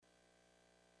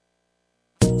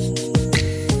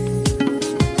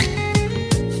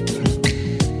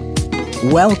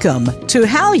Welcome to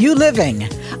How You Living,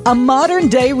 a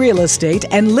modern-day real estate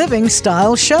and living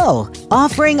style show,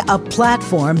 offering a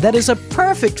platform that is a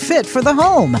perfect fit for the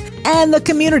home and the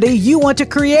community you want to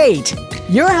create.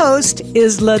 Your host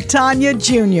is LaTanya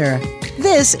Jr.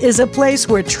 This is a place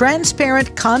where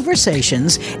transparent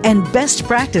conversations and best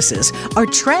practices are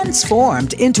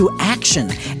transformed into action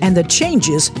and the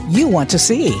changes you want to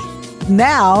see.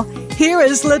 Now, here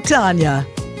is LaTanya.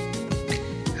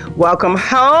 Welcome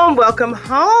home. Welcome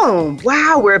home.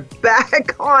 Wow, we're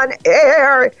back on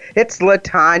air. It's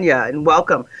LaTanya, and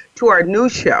welcome to our new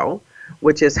show,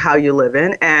 which is How You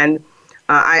Living. And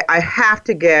I have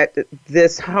to get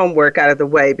this homework out of the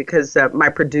way because my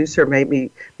producer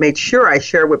made sure I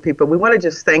share with people. We want to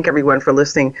just thank everyone for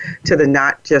listening to the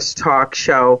Not Just Talk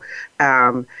show.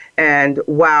 And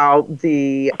while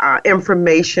the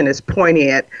information is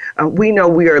poignant, we know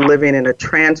we are living in a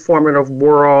transformative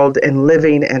world and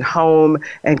living in home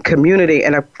and community.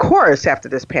 And of course, after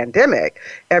this pandemic,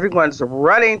 everyone's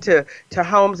running to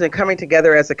homes and coming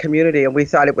together as a community. And we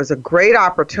thought it was a great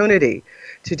opportunity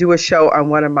to do a show on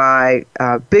one of my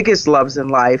biggest loves in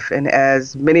life. And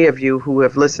as many of you who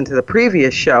have listened to the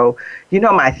previous show, you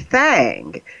know my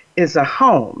thing is a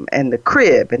home and the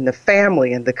crib and the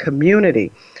family and the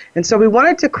community. And so we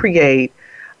wanted to create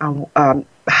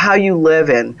How You Live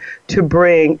In to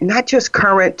bring not just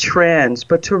current trends,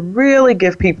 but to really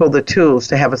give people the tools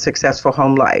to have a successful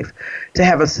home life, to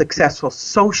have a successful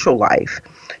social life,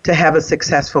 to have a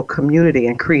successful community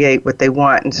and create what they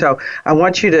want. And so I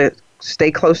want you to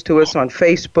stay close to us on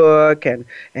Facebook and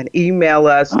email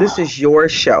us. This is your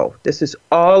show. This is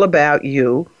all about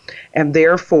you. And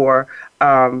therefore,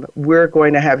 we're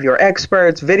going to have your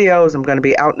experts, videos. I'm going to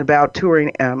be out and about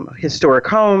touring historic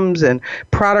homes and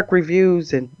product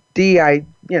reviews and DIY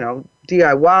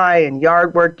and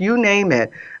yard work, you name it.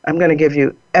 I'm going to give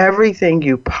you everything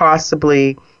you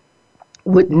possibly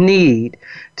would need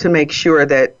to make sure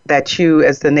that you,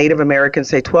 as the Native Americans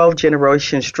say, 12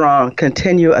 generations strong,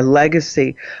 continue a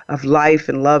legacy of life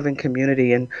and love and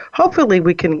community. And hopefully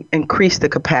we can increase the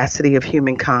capacity of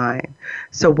humankind.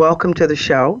 So welcome to the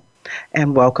show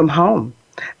and welcome home.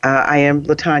 I am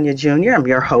LaTanya Jr. I'm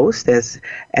your host, as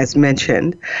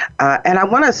mentioned. And I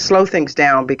want to slow things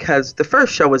down because the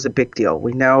first show was a big deal.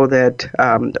 We know that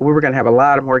we were going to have a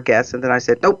lot of more guests. And then I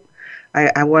said, nope.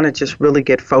 I want to just really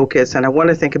get focused, and I want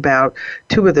to think about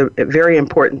two of the very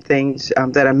important things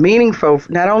that are meaningful,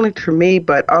 not only to me,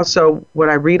 but also what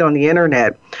I read on the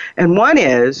internet. And one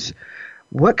is,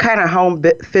 what kind of home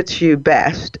fits you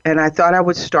best? And I thought I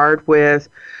would start with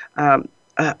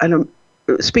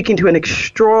speaking to an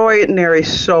extraordinary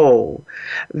soul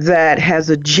that has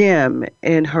a gem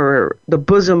in the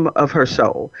bosom of her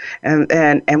soul. And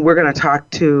we're going to talk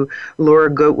to Laura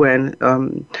Goodwin,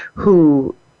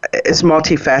 who is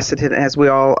multifaceted, as we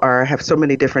all are, have so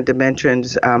many different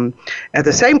dimensions. At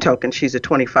the same token, she's a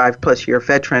 25-plus year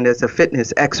veteran as a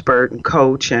fitness expert and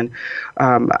coach, and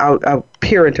I'll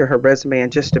peer into her resume in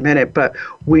just a minute. But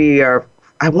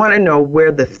I want to know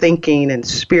where the thinking and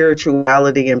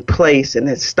spirituality in place, and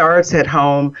it starts at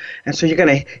home. And so you're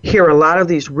going to hear a lot of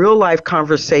these real-life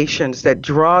conversations that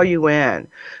draw you in,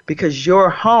 because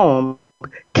your home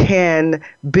can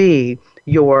be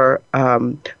your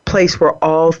place where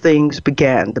all things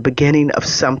began, the beginning of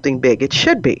something big. It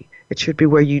should be. It should be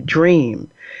where you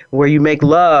dream, where you make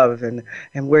love, and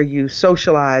where you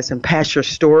socialize and pass your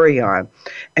story on.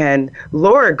 And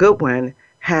Laura Goodwin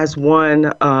has one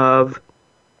of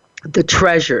the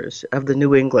treasures of the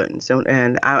New England.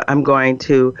 And I'm going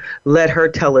to let her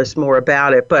tell us more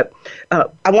about it. But I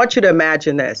want you to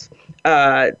imagine this.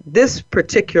 This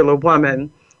particular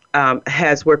woman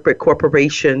has worked with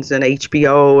corporations and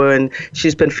HBO, and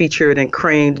she's been featured in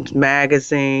Crain's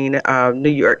magazine, New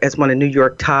York, as one of New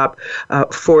York top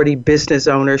 40 business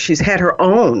owners. She's had her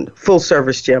own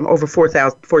full-service gym, over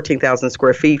 14,000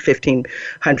 square feet,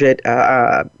 1,500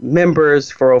 members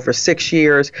for over 6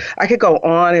 years. I could go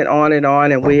on and on and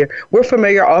on, and we're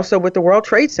familiar also with the World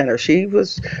Trade Center. She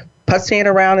was pussying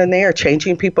around in there,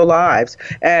 changing people's lives,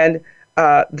 and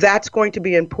that's going to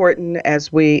be important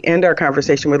as we end our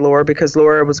conversation with Laura, because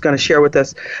Laura was going to share with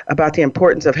us about the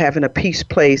importance of having a peace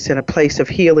place and a place of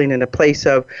healing and a place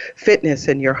of fitness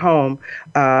in your home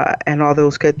and all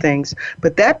those good things.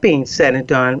 But that being said and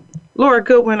done, Laura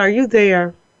Goodwin, are you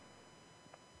there?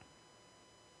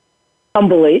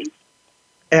 Humbly.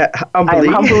 I am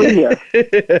humbly here.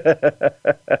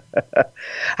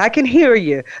 I can hear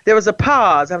you. There was a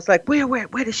pause. I was like, where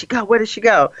did she go? Where did she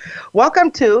go?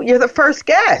 Welcome to, you're the first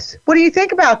guest. What do you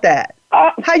think about that?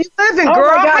 How you living,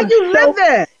 girl? How you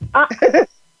living?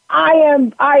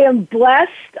 I am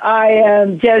blessed. I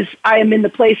am in the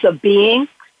place of being,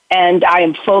 and I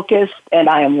am focused, and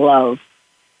I am loved.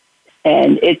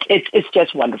 And it's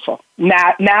just wonderful.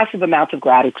 Massive amounts of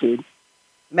gratitude.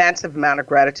 Massive amount of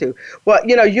gratitude. Well,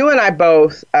 you and I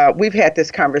both, we've had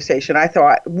this conversation. I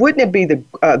thought, wouldn't it be the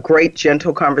great,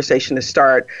 gentle conversation to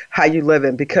start how you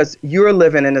living? Because you're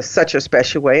living in such a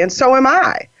special way, and so am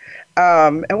I.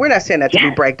 And we're not saying that to be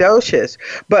braggadocious,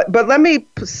 but let me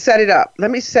set it up.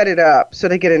 Let me set it up so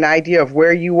they get an idea of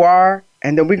where you are,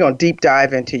 and then we're going to deep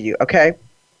dive into you, okay?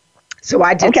 So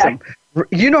I did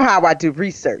you know how I do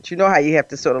research. You know how you have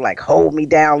to sort of like hold me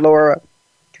down, Laura?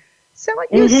 So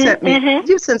you sent me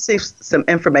some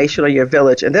information on your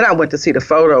village, and then I went to see the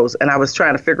photos, and I was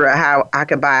trying to figure out how I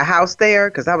can buy a house there,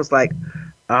 because I was like,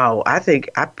 oh, I think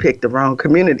I picked the wrong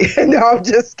community. No, I'm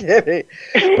just kidding.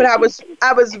 But I was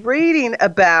reading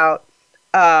about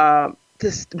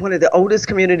this one of the oldest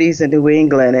communities in New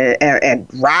England, and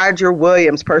Roger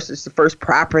Williams purchased the first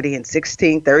property in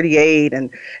 1638,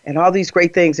 and all these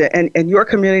great things. And your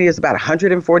community is about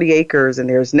 140 acres, and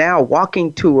there's now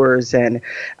walking tours and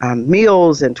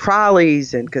meals and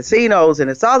trolleys and casinos, and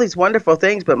it's all these wonderful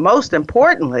things. But most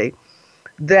importantly,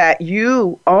 that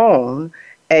you own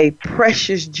a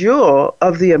precious jewel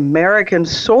of the American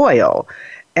soil.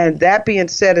 And that being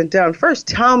said and done, first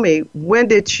tell me, when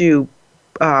did you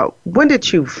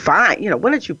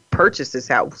purchase this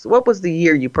house? What was the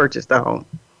year you purchased the home?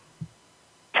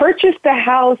 Purchased the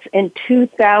house in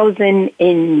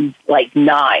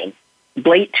 2009,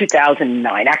 late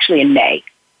 2009, actually in May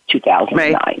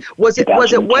 2009. May. Was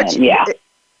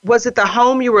it the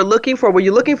home you were looking for? Were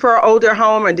you looking for an older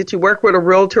home, and did you work with a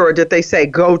realtor, or did they say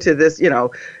go to this,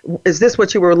 is this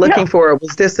what you were looking for, or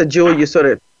was this a jewel you sort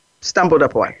of stumbled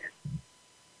upon?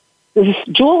 This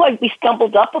jewel we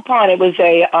stumbled up upon, it was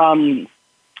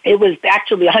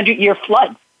actually a 100-year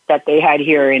flood that they had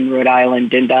here in Rhode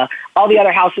Island, and all the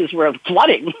other houses were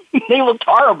flooding. They looked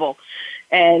horrible.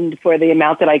 And for the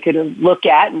amount that I could look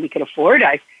at and we could afford,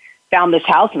 I found this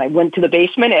house, and I went to the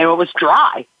basement, and it was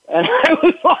dry. And I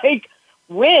was like,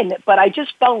 when? But I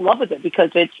just fell in love with it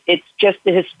because it's just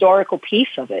the historical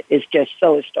piece of it is just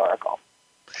so historical.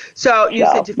 So you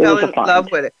said you fell in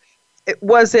love with it.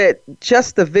 Was it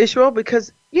just the visual?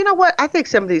 Because you know what? I think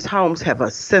some of these homes have a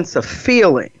sense of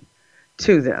feeling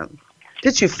to them.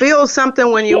 Did you feel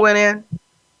something when you went in?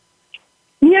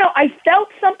 I felt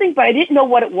something, but I didn't know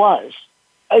what it was,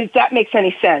 if that makes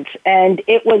any sense. And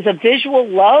it was a visual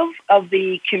love of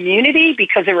the community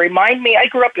because it reminded me, I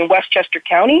grew up in Westchester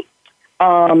County,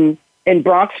 in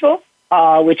Bronxville,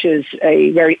 which is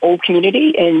a very old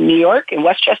community in New York, in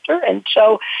Westchester. And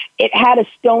so it had a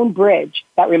stone bridge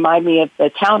that reminded me of the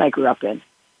town I grew up in.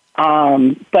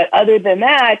 But other than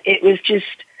that, it was just,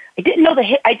 I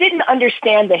didn't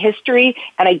understand the history,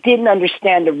 and I didn't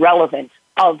understand the relevance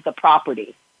of the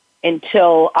property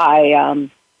until I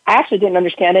actually didn't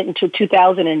understand it until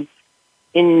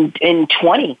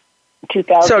 2020.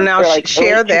 So now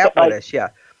share that with us, yeah.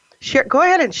 Go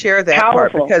ahead and share that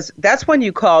part, because that's when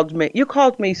you called me. You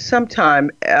called me sometime,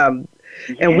 and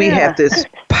we had this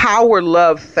Power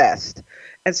Love Fest.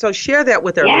 And so share that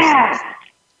with our listeners.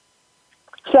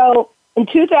 So in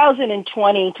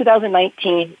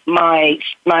 2019, my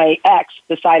ex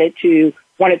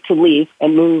wanted to leave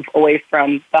and move away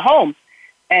from the home.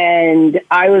 And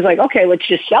I was like, okay, let's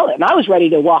just sell it. And I was ready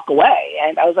to walk away.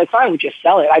 And I was like, fine, we'll just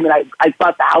sell it. I mean, I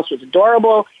thought the house was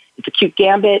adorable. It's a cute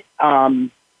gambit.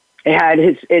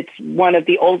 It's one of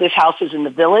the oldest houses in the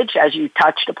village, as you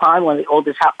touched upon, one of the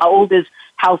oldest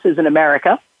houses in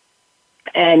America.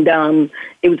 And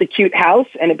it was a cute house,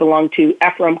 and it belonged to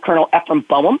Colonel Ephraim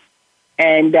Boehm.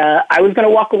 And I was going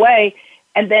to walk away.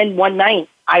 And then one night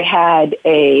I had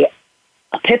a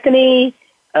epiphany,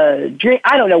 a dream.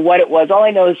 I don't know what it was. All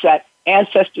I know is that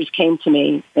ancestors came to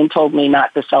me and told me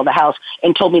not to sell the house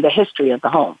and told me the history of the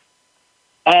home.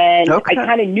 And I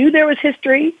kind of knew there was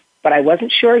history, but I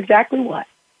wasn't sure exactly what.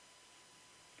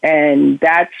 And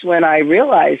that's when I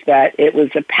realized that it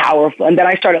was a powerful, and then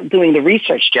I started doing the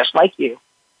research just like you.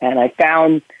 And I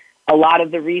found a lot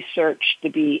of the research to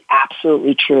be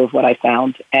absolutely true of what I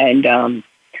found. And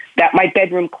that my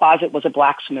bedroom closet was a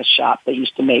blacksmith shop that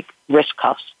used to make wrist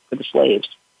cuffs for the slaves.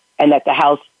 And that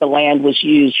the land was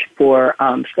used for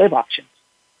slave auctions.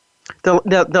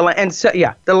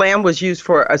 The land was used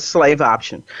for a slave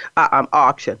auction.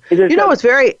 It's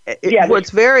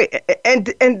very,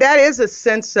 and that is a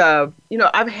sense of,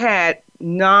 I've had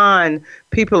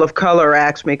non-people of color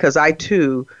ask me, because I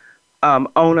too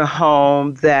own a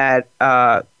home that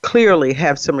clearly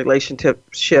have some relationship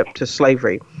to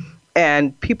slavery.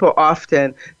 And people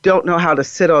often don't know how to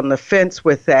sit on the fence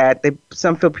with that.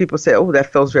 People say, oh,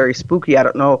 that feels very spooky. I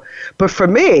don't know. But for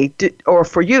me, or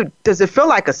for you, does it feel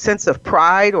like a sense of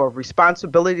pride or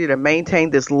responsibility to maintain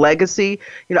this legacy?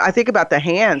 You know, I think about the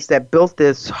hands that built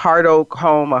this hard oak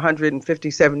home, 150,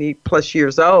 70 plus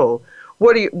years old.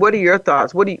 What are your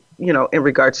thoughts? What do you know, in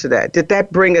regards to that? Did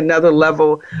that bring another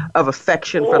level of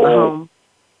affection for the home?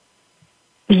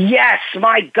 Yes,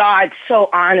 my God, so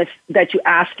honest that you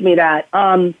asked me that.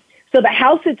 So the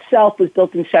house itself was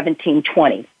built in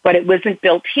 1720, but it wasn't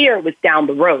built here. It was down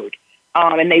the road,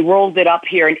 and they rolled it up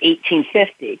here in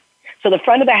 1850. So the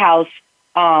front of the house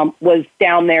was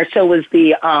down there. So was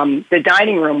the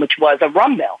dining room, which was a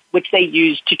rum mill, which they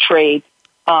used to trade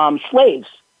slaves,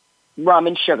 rum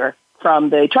and sugar from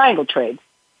the triangle trade,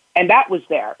 and that was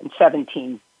there in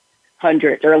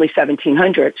 1700s, early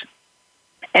 1700s.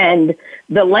 And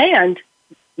the land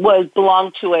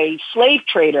belonged to a slave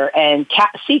trader and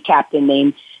sea captain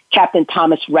named Captain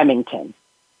Thomas Remington.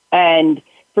 And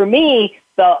for me,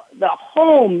 the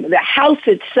house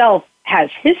itself has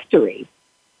history,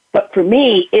 but for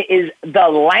me, it is the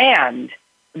land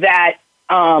that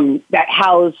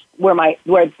housed where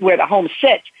the home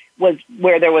sits was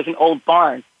where there was an old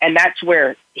barn, and that's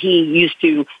where he used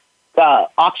to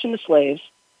auction the slaves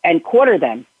and quarter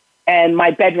them. And my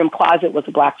bedroom closet was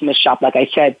a blacksmith shop, like I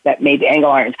said, that made the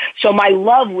angle irons. So my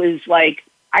love was like,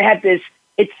 I had this,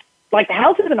 it's like the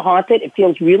house isn't haunted. It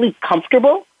feels really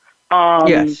comfortable.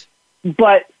 Yes.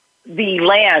 But the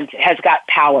land has got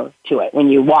power to it. When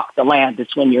you walk the land,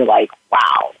 it's when you're like,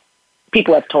 wow.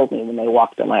 People have told me when they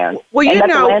walk the land. Well, you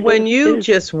know, when you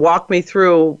just walk me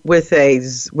through with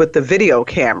the video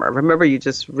camera, remember you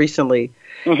just recently,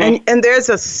 and there's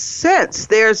a sense,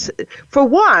 for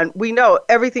one, we know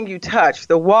everything you touch,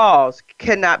 the walls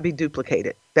cannot be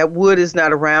duplicated. That wood is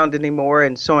not around anymore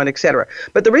and so on, et cetera.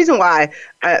 But the reason why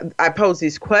I pose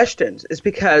these questions is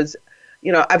because,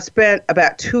 you know, I've spent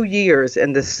about 2 years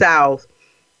in the South,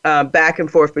 back and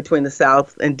forth between the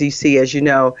South and D.C., as you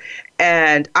know,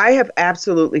 and I have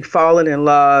absolutely fallen in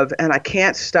love, and I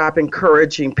can't stop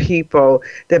encouraging people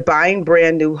that buying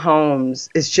brand new homes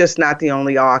is just not the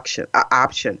only option.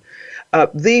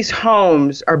 These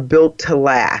homes are built to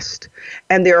last,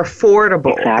 and they're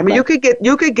affordable. Exactly. I mean,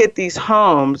 you could get these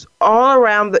homes all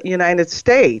around the United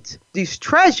States, these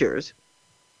treasures,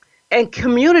 and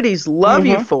communities love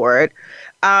you for it,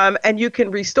 and you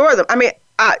can restore them. I mean,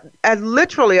 I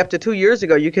literally up to 2 years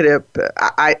ago, you could have.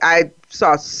 I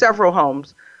saw several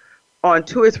homes on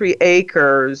 2 or 3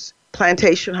 acres,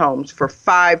 plantation homes for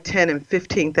 $5,000, $10,000, and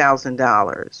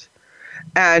 $15,000.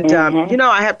 And you know,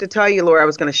 I have to tell you, Laura, I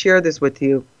was going to share this with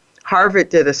you. Harvard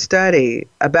did a study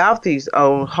about these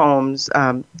old homes.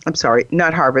 I'm sorry,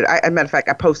 not Harvard. As a matter of fact,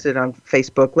 I posted it on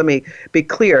Facebook. Let me be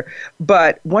clear.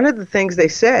 But one of the things they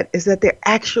said is that they're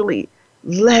actually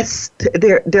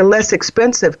they're less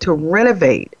expensive to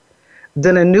renovate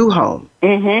than a new home.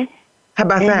 How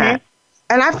about that?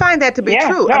 And I find that to be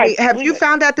true. I mean, have you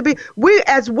found that to be? We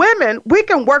as women, we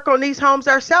can work on these homes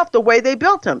ourselves the way they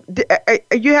built them. Are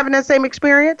you having that same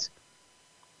experience?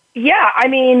 Yeah, I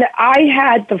mean, I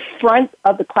had the front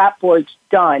of the clapboards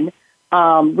done,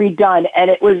 redone, and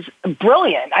it was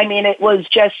brilliant. I mean, it was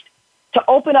just to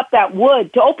open up that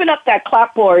wood, to open up that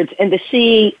clapboards and to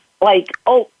see, like,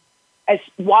 oh, as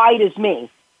wide as me.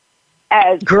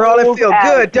 Girl, it feels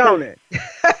good, don't it?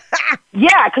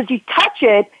 Yeah, because you touch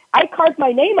it. I carved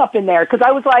my name up in there because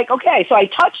I was like, okay, so I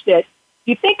touched it.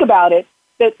 You think about it,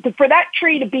 for that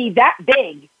tree to be that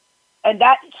big and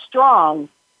that strong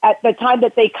at the time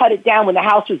that they cut it down when the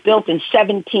house was built in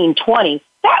 1720,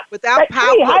 without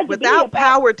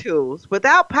power tools,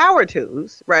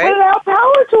 right? Without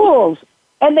power tools.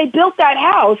 And they built that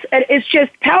house, and it's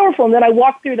just powerful. And then I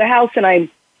walk through the house, and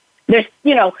there's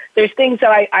things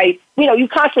that I you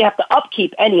constantly have to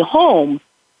upkeep any home.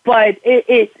 But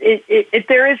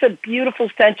there is a beautiful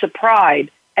sense of pride.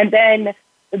 And then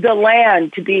the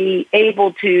land, to be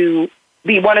able to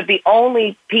be one of the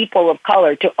only people of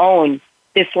color to own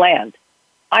this land.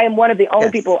 I am one of the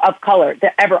only people of color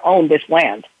to ever own this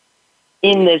land.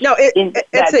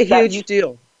 It's a huge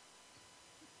deal.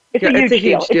 It's a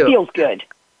huge deal. It feels good.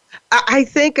 I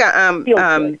think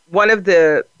one of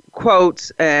the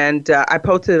quotes, and I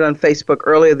posted it on Facebook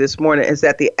earlier this morning, is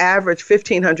that the average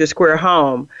 1,500 square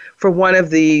home for one of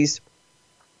these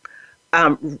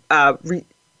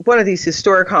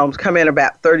historic homes come in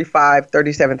about $35,000,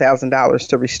 $37,000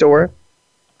 to restore.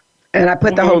 And I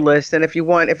put the whole list. And if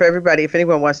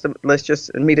anyone wants to, let's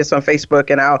just meet us on Facebook,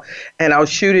 and I'll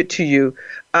shoot it to you.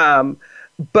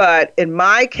 But in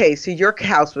my case, your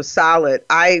house was solid.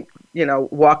 I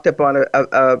walked up on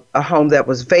a home that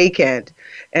was vacant.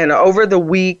 And over the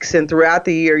weeks and throughout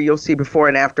the year, you'll see before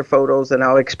and after photos, and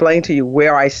I'll explain to you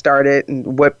where I started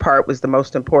and what part was the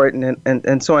most important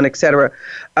and so on, et cetera.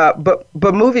 But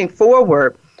moving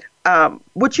forward,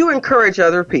 would you encourage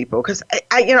other people? Because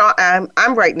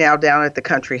I'm right now down at the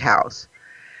country house,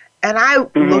 and I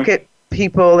look at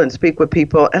people and speak with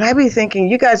people, and I be thinking,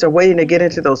 you guys are waiting to get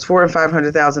into those $400,000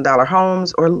 and $500,000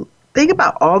 homes, or think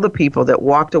about all the people that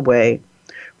walked away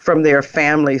from their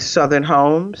family's southern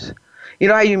homes. You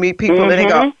know how you meet people and they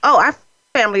go, "Oh, our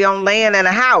family owned land and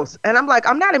a house," and I'm like,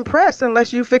 I'm not impressed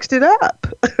unless you fixed it up.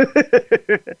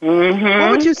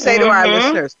 What would you say to our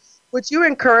listeners? Would you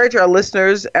encourage our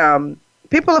listeners,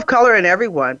 people of color and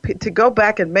everyone, to go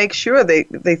back and make sure they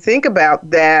think about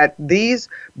that these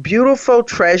beautiful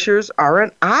treasures are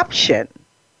an option?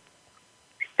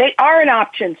 They are an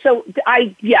option. So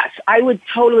I would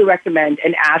totally recommend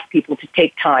and ask people to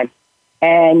take time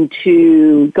and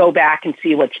to go back and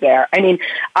see what's there. I mean,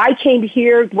 I came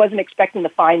here, wasn't expecting to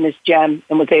find this gem,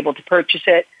 and was able to purchase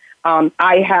it.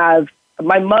 My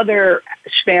mother's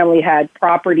family had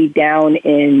property down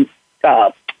in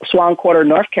Swan Quarter,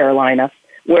 North Carolina,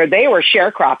 where they were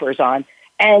sharecroppers on,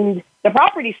 and the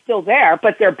property's still there,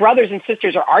 but their brothers and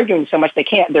sisters are arguing so much they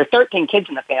can't. There are 13 kids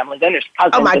in the family. Then there's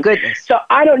cousins. Oh my goodness! So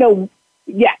I don't know.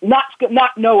 Yeah,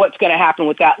 not know what's going to happen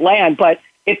with that land, but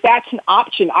if that's an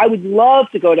option, I would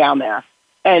love to go down there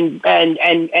and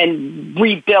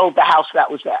rebuild the house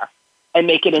that was there and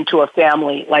make it into a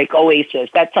family like oasis.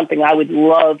 That's something I would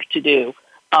love to do.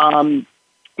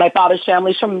 My father's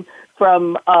family's from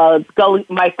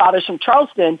my father's from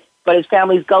Charleston, but his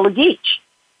family's Gullah Geech.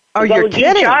 Oh, you're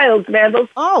kidding! Childs, man.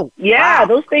 Wow.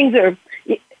 Those things are,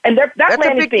 and that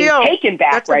land is being taken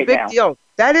back right now. That's a big deal.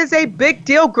 That is a big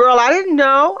deal, girl. I didn't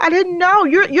know.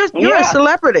 You're a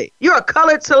celebrity. You're a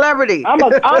colored celebrity. I'm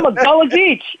a Gullah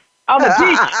Geech. I'm a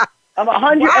Geech. I'm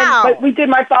 100. Wow. But we did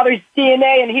my father's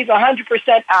DNA, and he's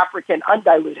 100% African,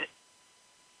 undiluted.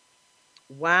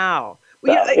 Wow.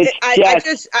 Well,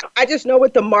 I just know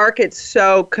with the market's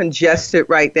so congested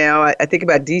right now. I think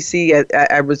about D.C.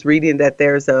 I was reading that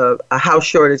there's a house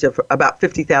shortage of about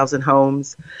 50,000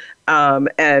 homes.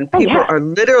 And people are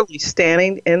literally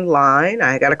standing in line.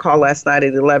 I got a call last night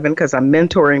at 11 because I'm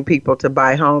mentoring people to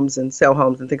buy homes and sell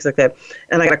homes and things like that.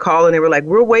 And I got a call and they were like,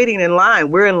 we're waiting in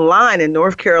line. We're in line in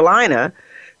North Carolina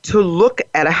to look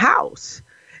at a house.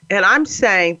 And I'm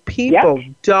saying people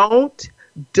don't,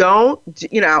 now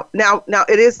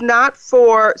it is not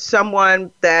for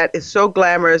someone that is so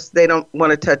glamorous they don't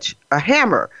want to touch a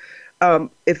hammer.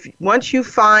 If once you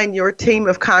find your team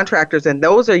of contractors and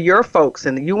those are your folks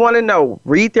and you want to know,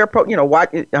 read their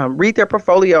read their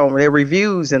portfolio and their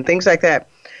reviews and things like that.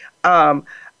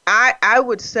 I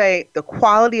would say the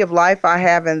quality of life I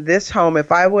have in this home,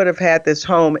 if I would have had this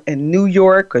home in New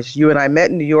York, because you and I met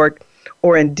in New York,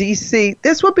 or in D.C.,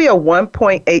 this would be a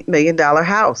 $1.8 million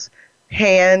house,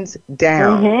 hands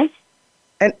down.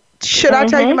 And should I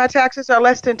tell you my taxes are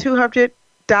less than $200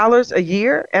 a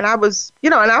year, and I was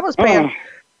paying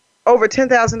over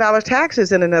 $10,000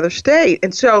 taxes in another state.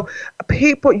 And so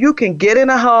people, you can get in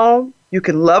a home, you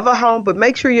can love a home, but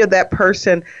make sure you're that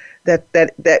person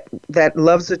that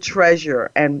loves a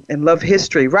treasure and love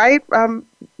history, right?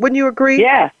 Wouldn't you agree?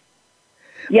 Yeah.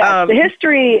 The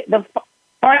history,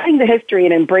 finding the history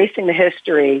and embracing the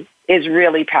history is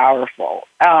really powerful.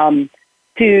 I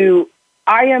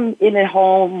am in a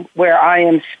home where I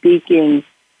am speaking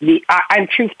I'm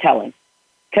truth-telling,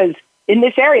 because in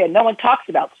this area, no one talks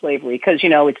about slavery because,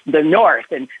 it's the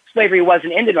North, and slavery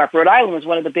wasn't in the North. Rhode Island was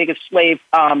one of the biggest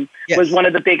was one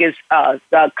of the biggest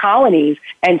colonies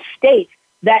and states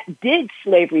that did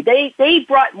slavery. They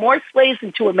brought more slaves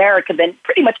into America than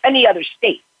pretty much any other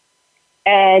state.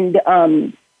 And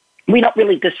we don't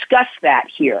really discuss that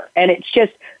here. And it's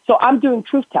just, so I'm doing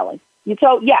truth-telling.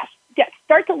 So, yes,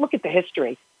 start to look at the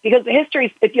history. Because the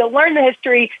history, if you learn the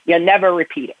history, you'll never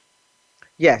repeat it.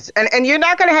 Yes, and you're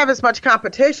not going to have as much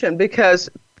competition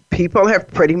because people have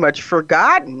pretty much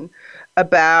forgotten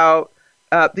about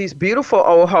these beautiful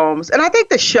old homes. And I think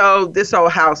the show, This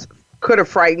Old House, could have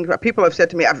frightened. People have said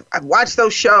to me, I've watched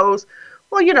those shows.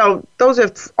 Well, those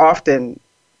are often,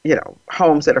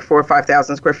 homes that are 4,000 or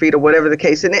 5,000 square feet or whatever the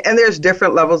case. And there's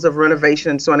different levels of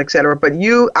renovation and so on, et cetera. But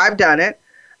I've done it.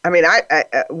 I mean, I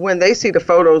when they see the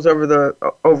photos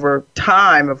over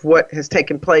time of what has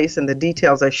taken place and the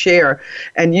details I share,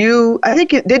 and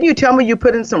didn't you tell me you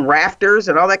put in some rafters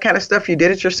and all that kind of stuff? You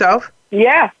did it yourself?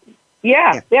 Yeah.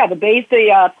 The base,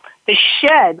 the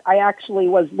shed, I actually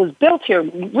was built here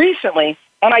recently,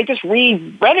 and I just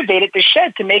renovated the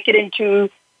shed to make it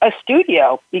into a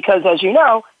studio because, as you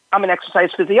know, I'm an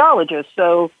exercise physiologist,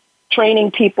 so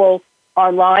training people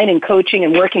online and coaching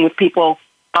and working with people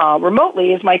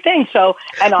remotely is my thing. So,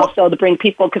 and also to bring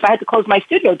people, because I had to close my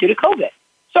studio due to COVID.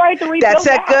 So I had to rebuild. That's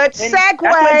a good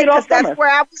segue, because that's where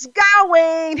I was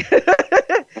going.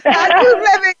 How you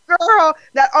living, girl?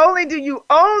 Not only do you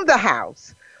own the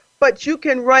house, but you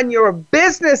can run your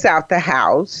business out the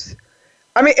house.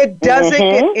 I mean, it doesn't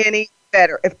get any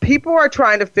better. If people are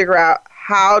trying to figure out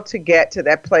how to get to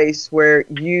that place where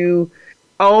you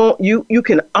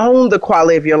can own the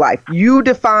quality of your life, you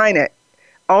define it.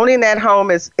 Owning that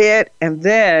home is it, and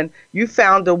then you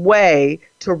found a way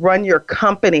to run your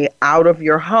company out of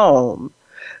your home.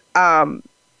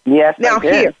 Yes, now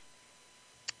here,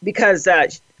 because I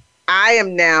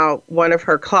am now one of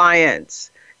her clients,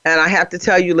 and I have to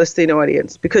tell you, listening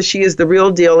audience, because she is the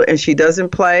real deal and she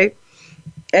doesn't play.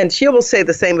 And she will say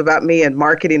the same about me in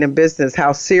marketing and business,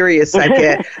 how serious I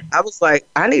get. I was like,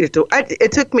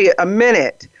 it took me a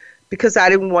minute, because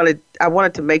I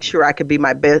wanted to make sure I could be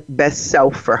my best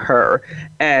self for her.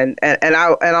 And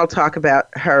I'll talk about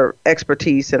her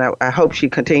expertise, and I hope she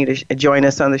continue to join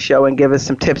us on the show and give us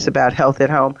some tips about health at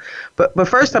home. But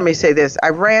first, let me say this. I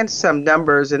ran some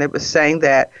numbers, and it was saying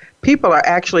that people are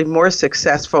actually more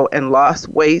successful in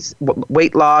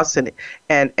weight loss and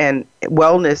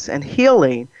wellness and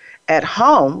healing at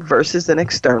home versus an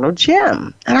external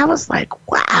gym. And I was like,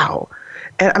 wow.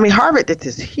 And I mean, Harvard did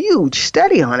this huge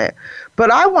study on it. But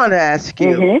I want to ask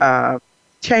you,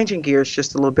 changing gears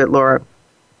just a little bit, Laura,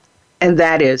 and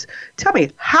that is, tell me,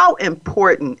 how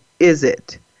important is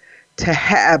it to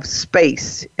have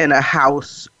space in a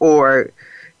house, or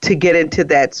to get into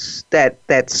that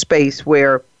space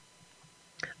where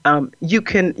you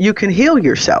can heal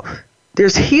yourself?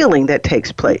 There's healing that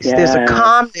takes place. Yes. There's a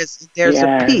calmness. There's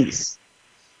a peace.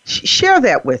 Share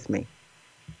that with me.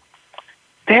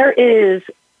 There is.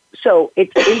 So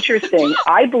it's interesting.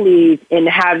 I believe in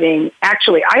I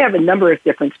have a number of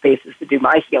different spaces to do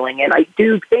my healing, and I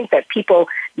do think that people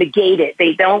negate it.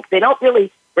 They don't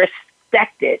really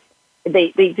respect it.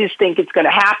 They just think it's going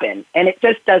to happen, and it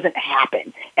just doesn't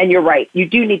happen. And you're right. You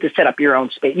do need to set up your own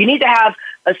space. You need to have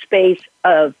a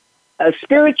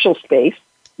spiritual space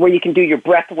where you can do your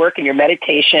breath work and your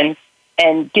meditation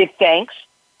and give thanks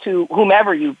to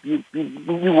whomever you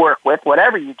work with,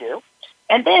 whatever you do.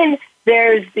 And then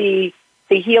there's the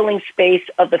healing space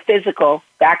of the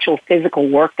actual physical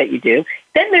work that you do.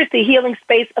 Then there's the healing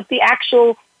space of the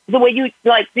way you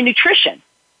like the nutrition,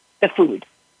 the food,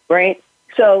 right?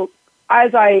 So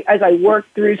as I work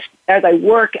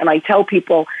and I tell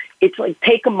people, it's like,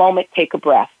 take a moment, take a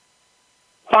breath.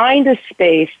 Find a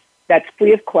space that's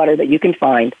free of clutter that you can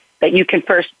find, that you can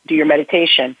first do your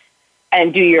meditation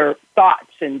and do your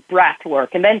thoughts and breath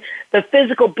work. And then the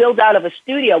physical build out of a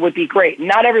studio would be great.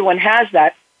 Not everyone has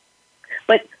that.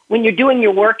 But when you're doing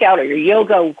your workout or your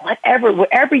yoga,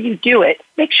 wherever you do it,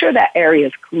 make sure that area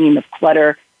is clean of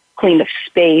clutter, clean of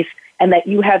space, and that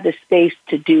you have the space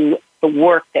to do the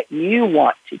work that you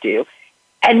want to do.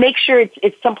 And make sure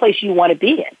it's someplace you want to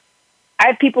be in. I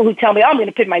have people who tell me, I'm going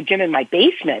to put my gym in my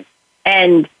basement.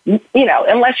 And,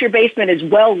 unless your basement is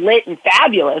well lit and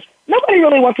fabulous, nobody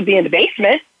really wants to be in the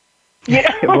basement.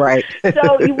 Right.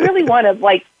 So you really want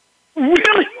to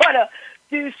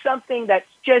do something that's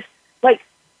just like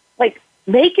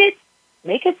make it.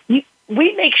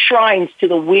 We make shrines to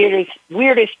the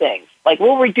weirdest things. Like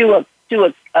we'll do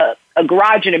a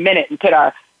garage in a minute and put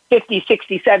our $50,000,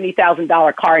 $60,000,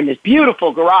 $70,000 car in this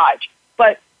beautiful garage,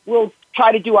 but we'll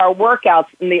try to do our workouts,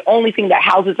 and the only thing that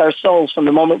houses our souls from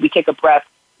the moment we take a breath,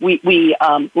 we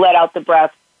let out the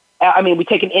breath. We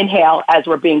take an inhale as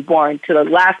we're being born to the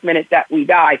last minute that we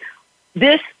die.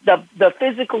 The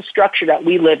physical structure that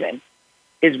we live in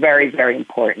is very, very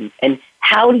important. And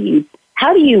you've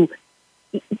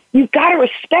got to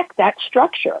respect that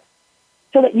structure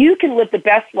so that you can live the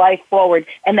best life forward,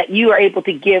 and that you are able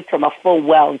to give from a full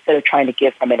well instead of trying to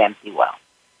give from an empty well.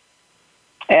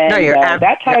 And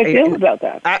that's how I feel about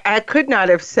that. I could not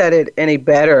have said it any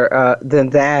better than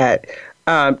that.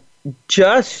 And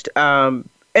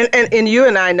you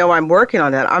and I know I'm working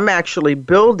on that. I'm actually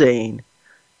building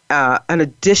an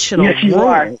additional room. You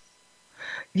are.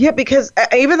 Yeah, because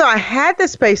even though I had the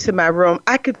space in my room,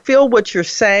 I could feel what you're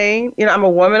saying. I'm a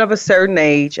woman of a certain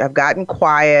age. I've gotten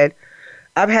quiet.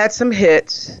 I've had some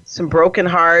hits, some broken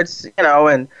hearts, and all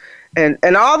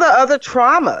the other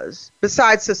traumas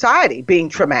besides society being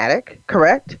traumatic,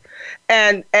 correct?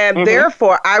 And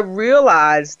therefore, I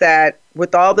realized that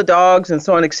with all the dogs and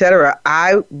so on, et cetera,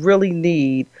 I really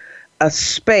need a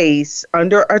space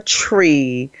under a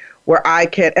tree where I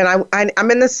can, and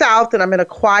I'm in the South and I'm in a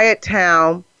quiet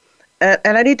town,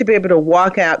 and I need to be able to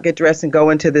walk out, get dressed, and go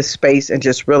into this space and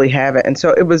just really have it. And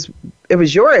so it was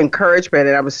your encouragement,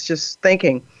 and I was just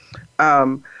thinking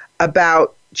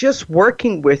about just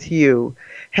working with you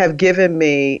have given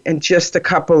me in just a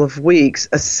couple of weeks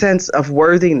a sense of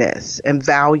worthiness and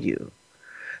value.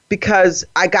 Because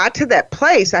I got to that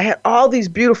place, I had all these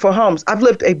beautiful homes. I've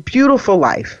lived a beautiful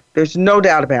life. There's no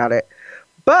doubt about it.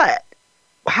 But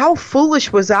how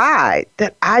foolish was I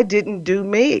that I didn't do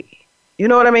me? You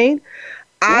know what I mean?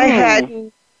 I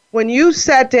hadn't, when you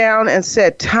sat down and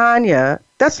said, Tanya,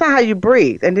 that's not how you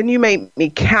breathe. And then you made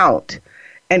me count.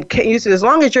 And you said, as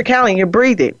long as you're counting, you're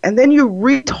breathing. And then you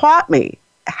retaught me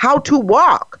how to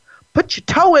walk. Put your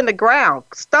toe in the ground,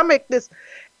 stomach this.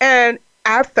 And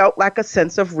I felt like a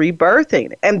sense of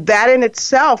rebirthing. And that in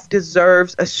itself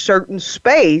deserves a certain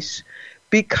space,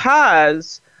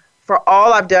 because for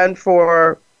all I've done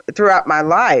throughout my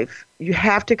life, you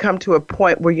have to come to a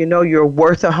point where you know you're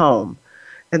worth a home.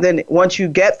 And then once you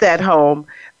get that home,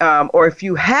 or if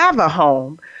you have a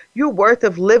home, you're worth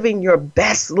of living your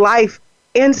best life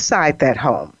inside that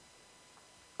home.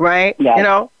 Right? Yes. You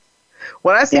know,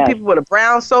 when I see people with a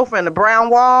brown sofa and a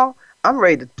brown wall, I'm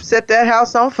ready to set that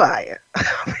house on fire.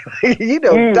 You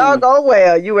know, doggone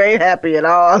well, you ain't happy at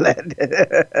all.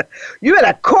 You in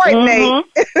a court date.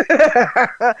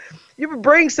 You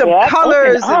bring some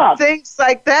colors and things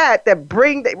like that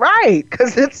bring, right,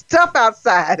 because it's tough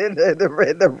outside in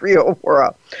the real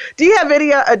world. Do you have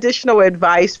any additional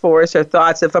advice for us or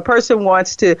thoughts if a person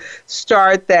wants to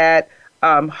start that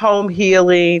home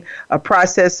healing, a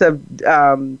process of,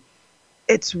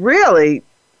 it's really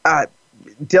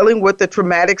dealing with the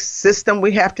traumatic system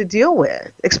we have to deal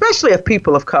with, especially of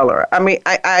people of color. I mean,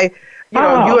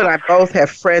 you and I both have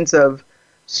friends of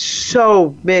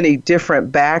so many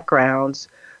different backgrounds,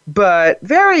 but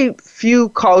very few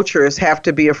cultures have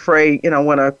to be afraid. You know,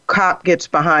 when a cop gets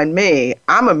behind me,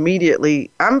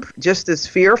 I'm just as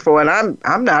fearful, and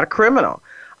I'm not a criminal.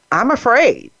 I'm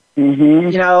afraid.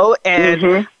 You know,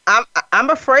 and I'm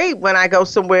afraid when I go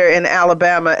somewhere in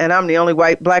Alabama and I'm the only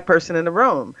black person in the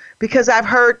room, because I've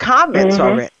heard comments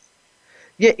already.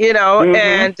 You know,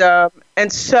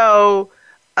 and so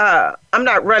I'm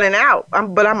not running out,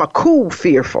 but I'm a cool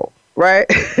fearful, right?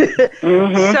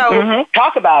 So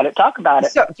talk about it.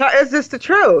 So is this the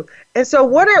truth? And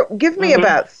so give me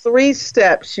about 3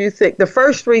 steps you think, the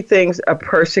first 3 things a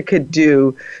person could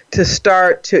do to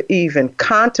start to even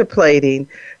contemplating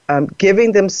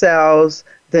giving themselves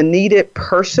the needed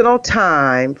personal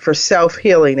time for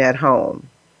self-healing at home.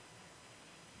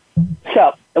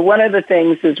 So one of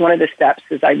the steps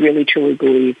is, I really truly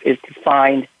believe, is to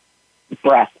find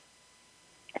breath,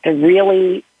 to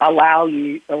really allow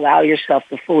yourself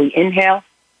to fully inhale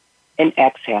and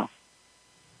exhale.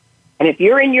 And if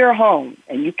you're in your home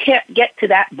and you can't get to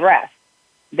that breath,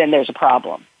 then there's a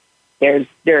problem.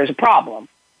 There's a problem,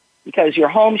 because your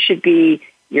home should be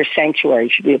your sanctuary.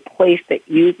 Should be a place that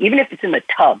you, even if it's in the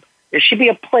tub, there should be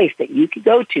a place that you can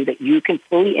go to that you can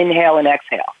fully inhale and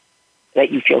exhale,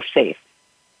 that you feel safe.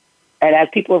 And as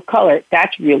people of color,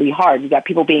 that's really hard. You've got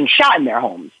people being shot in their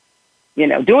homes, you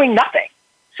know, doing nothing.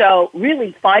 So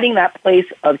really finding that place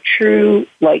of true,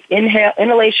 like,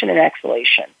 inhalation and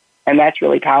exhalation. And that's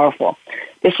really powerful.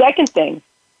 The second thing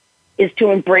is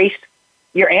to embrace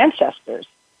your ancestors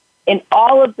in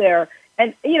all of their,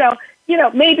 and, you know,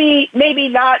 maybe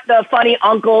not the funny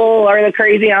uncle or the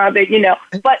crazy aunt, but, you know,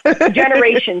 but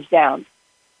generations down.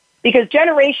 Because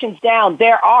generations down,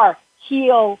 there are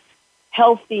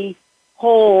healthy,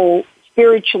 whole,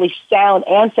 spiritually sound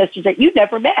ancestors that you've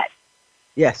never met.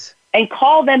 Yes. And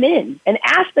call them in and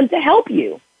ask them to help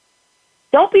you.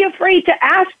 Don't be afraid to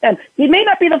ask them. He may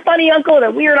not be the funny uncle or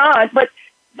the weird aunt, but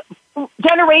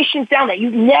generations down that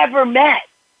you've never met.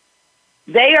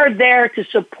 They are there to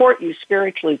support you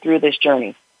spiritually through this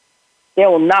journey. They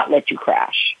will not let you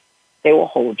crash. They will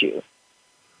hold you.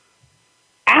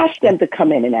 Ask them to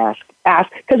come in and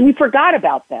ask, because we forgot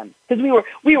about them, because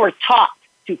we were taught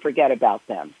to forget about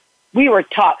them. We were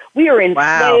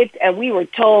enslaved, and we were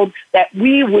told that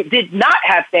we did not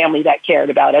have family that cared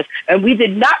about us, and we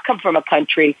did not come from a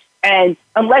country, and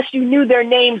unless you knew their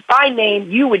names by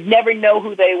name, you would never know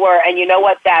who they were. And you know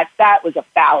what? That was a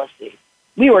fallacy.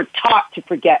 We were taught to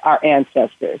forget our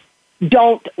ancestors.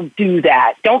 Don't do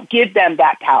that. Don't give them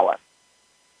that power,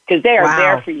 because they are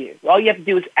there for you. All you have to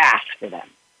do is ask for them.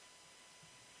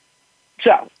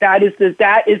 So that is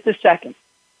the second.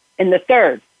 And the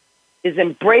third is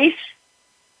embrace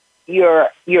your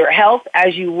health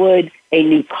as you would a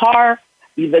new car.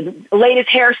 The latest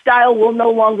hairstyle will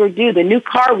no longer do. The new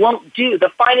car won't do. The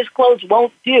finest clothes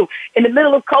won't do. In the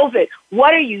middle of COVID,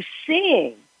 what are you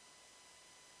seeing?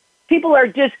 People are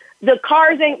just, the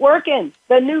cars ain't working.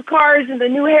 The new cars and the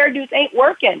new hairdos ain't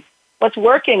working. What's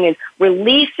working is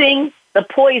releasing the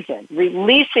poison,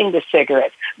 releasing the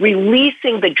cigarettes,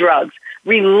 releasing the drugs,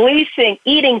 releasing,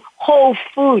 eating whole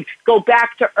foods, go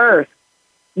back to earth,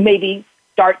 maybe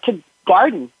start to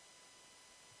garden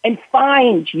and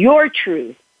find your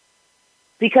truth,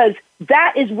 because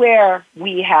that is where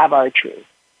we have our truth.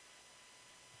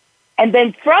 And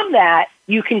then from that,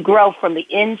 you can grow from the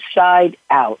inside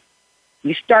out.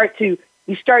 You start to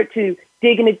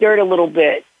dig in the dirt a little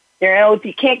bit. You know, if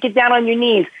you can't get down on your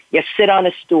knees, you sit on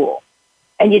a stool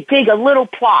and you dig a little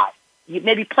plot. You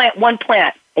maybe plant one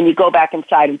plant and you go back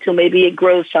inside until maybe it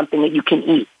grows something that you can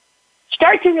eat.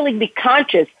 Start to really be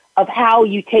conscious of how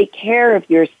you take care of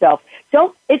yourself.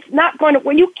 It's not going to,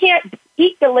 when you can't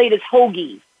eat the latest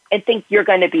hoagie and think you're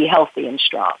going to be healthy and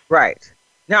strong. Right.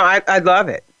 No, I love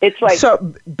it. It's like, so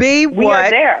be we what? are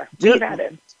there. We've had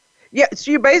it. Yeah,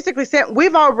 so you're basically saying we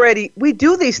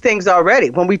do these things already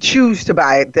when we choose to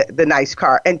buy the nice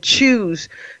car and choose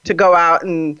to go out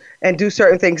and do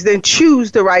certain things, then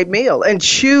choose the right meal and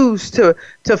choose to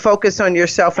focus on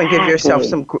yourself and give yourself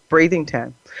some breathing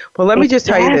time. Well, let me just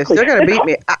tell you this. They're going to beat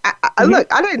me. Look,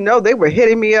 I didn't know they were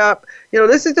hitting me up. You know,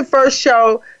 this is the first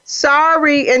show.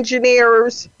 Sorry,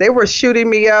 engineers. They were shooting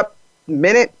me up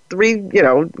minute 3,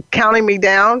 counting me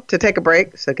down to take a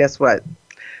break. So guess what?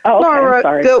 Oh, okay.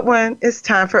 Laura Goodwin, it's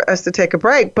time for us to take a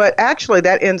break. But actually,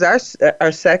 that ends our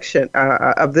section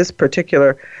of this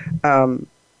particular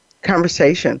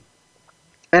conversation.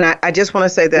 And I just want to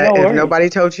say that if nobody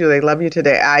told you they love you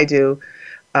today, I do.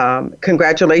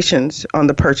 Congratulations on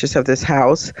the purchase of this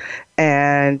house.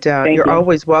 And you're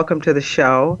always welcome to the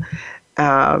show.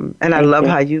 And I love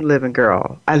how you living,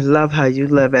 girl. I love how you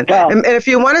living. Well, and if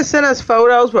you want to send us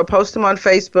photos, we'll post them on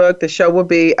Facebook. The show will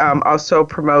be also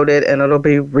promoted, and it'll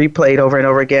be replayed over and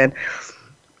over again.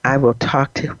 I will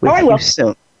talk with you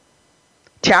soon.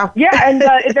 Ciao. Yeah, and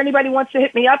if anybody wants to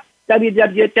hit me up,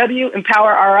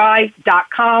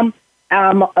 www.empowerri.com.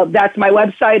 That's my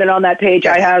website, and on that page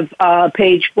I have a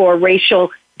page for racial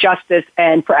justice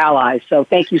and for allies. So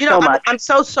thank you so much. I'm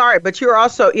so sorry, but you're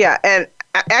also, and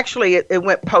actually, it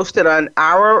went posted on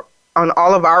all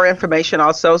of our information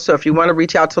also. So if you want to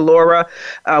reach out to Laura,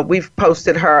 we've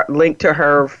posted her link to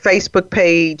her Facebook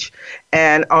page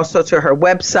and also to her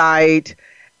website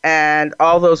and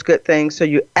all those good things. So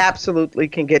you absolutely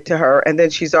can get to her. And then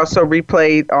she's also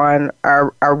replayed on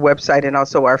our website and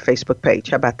also our Facebook page.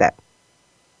 How about that?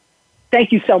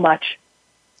 Thank you so much.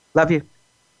 Love you.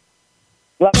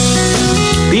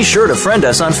 Be sure to friend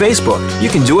us on Facebook. You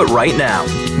can do it right now.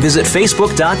 Visit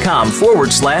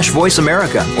facebook.com/Voice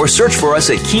America or search for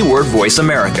us at keyword Voice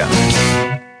America.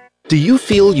 Do you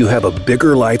feel you have a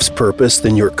bigger life's purpose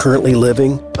than you're currently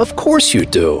living? Of course you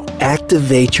do.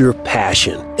 Activate your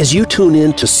passion as you tune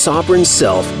in to Sovereign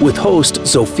Self with host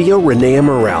Zofia Renea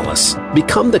Morales.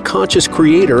 Become the conscious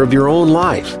creator of your own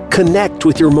life. Connect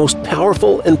with your most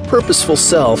powerful and purposeful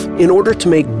self in order to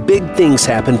make big things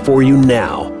happen for you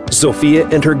now.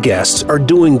 Zofia and her guests are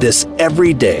doing this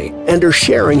every day and are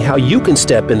sharing how you can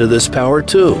step into this power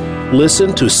too.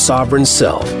 Listen to Sovereign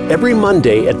Self every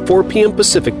Monday at 4 p.m.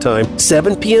 Pacific Time,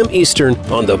 7 p.m. Eastern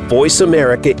on the Voice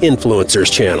America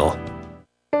Influencers channel.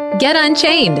 Get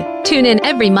Unchained. Tune in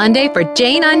every Monday for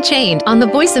Jane Unchained on the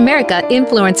Voice America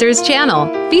Influencers channel,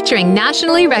 featuring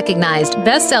nationally recognized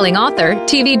best-selling author,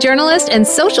 TV journalist, and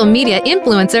social media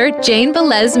influencer Jane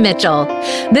Velez Mitchell.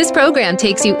 This program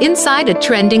takes you inside a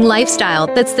trending lifestyle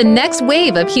that's the next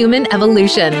wave of human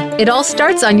evolution. It all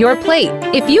starts on your plate.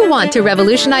 If you want to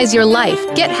revolutionize your life,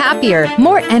 get happier,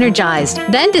 more energized,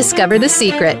 then discover the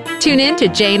secret. Tune in to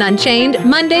Jane Unchained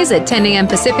Mondays at 10 a.m.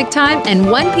 Pacific Time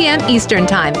and 1 p.m. Eastern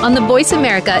Time on the Voice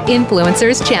America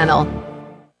Influencers channel.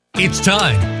 It's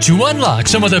time to unlock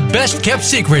some of the best-kept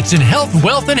secrets in health,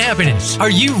 wealth, and happiness. Are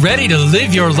you ready to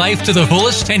live your life to the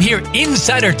fullest and hear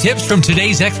insider tips from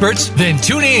today's experts? Then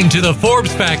tune in to The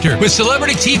Forbes Factor with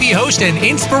celebrity TV host and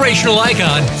inspirational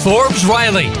icon, Forbes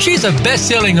Riley. She's a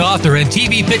best-selling author and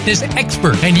TV fitness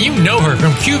expert, and you know her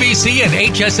from QVC and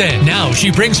HSN. Now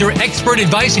she brings her expert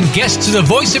advice and guests to the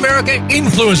Voice America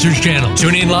Influencers channel.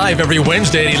 Tune in live every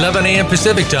Wednesday at 11 a.m.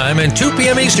 Pacific Time and 2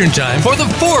 p.m. Eastern Time for The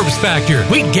Forbes Factor.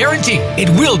 We guarantee it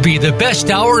will be the best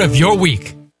hour of your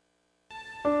week.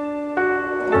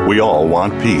 We all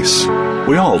want peace.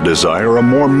 We all desire a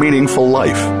more meaningful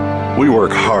life. We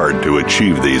work hard to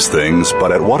achieve these things,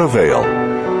 but at what avail?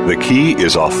 The key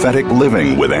is authentic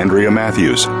living with Andrea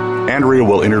Matthews. Andrea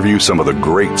will interview some of the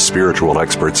great spiritual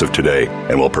experts of today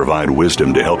and will provide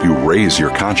wisdom to help you raise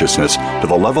your consciousness to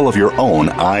the level of your own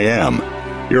I am.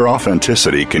 Your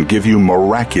authenticity can give you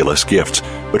miraculous gifts,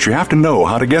 but you have to know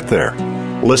how to get there.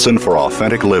 Listen for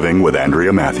Authentic Living with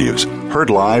Andrea Matthews. Heard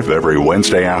live every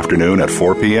Wednesday afternoon at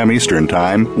 4 p.m. Eastern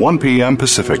Time, 1 p.m.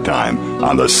 Pacific Time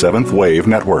on the Seventh Wave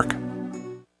Network.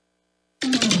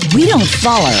 We don't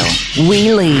follow,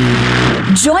 we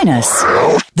lead. Join us,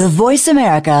 the Voice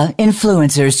America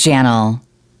Influencers Channel.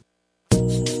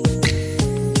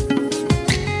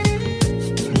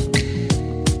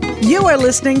 You are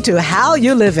listening to How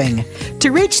You Living.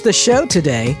 To reach the show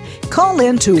today, call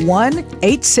in to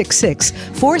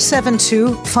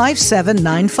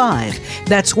 1-866-472-5795.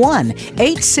 That's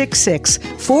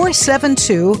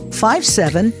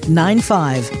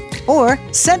 1-866-472-5795. Or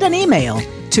send an email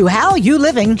to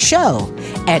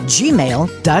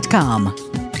howyouliving.show@gmail.com.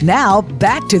 Now,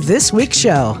 back to this week's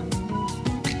show.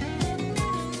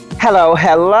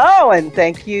 Hello, and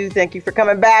thank you for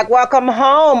coming back. Welcome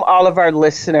home, all of our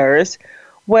listeners.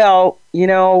 Well,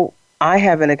 I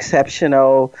have an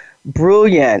exceptional,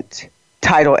 brilliant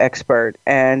title expert,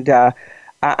 and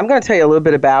I'm going to tell you a little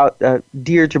bit about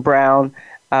Deirdre Brown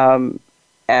and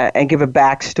give a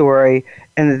backstory,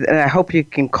 and I hope you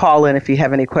can call in if you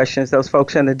have any questions. Those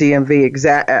folks in the DMV,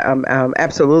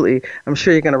 absolutely. I'm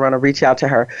sure you're going to want to reach out to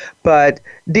her. But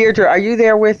Deirdre, are you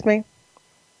there with me?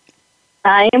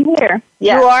 I am here.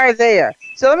 Yes. You are there.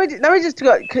 So let me just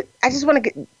go. I just want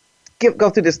to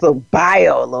go through this little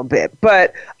bio a little bit,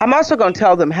 but I'm also going to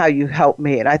tell them how you helped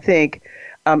me. And I think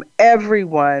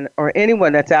everyone or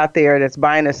anyone that's out there that's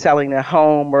buying or selling a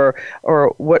home or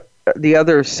what the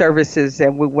other services,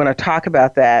 and we want to talk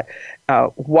about that,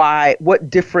 what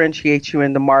differentiates you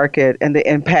in the market and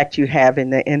the impact you have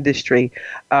in the industry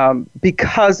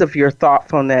because of your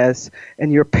thoughtfulness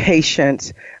and your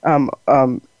patience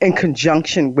in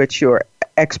conjunction with your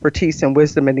expertise and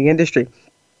wisdom in the industry.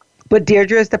 But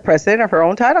Deirdre is the president of her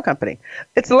own title company.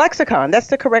 It's Lexicon. That's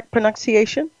the correct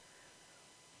pronunciation?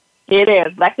 It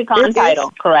is. Lexicon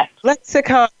Title, correct.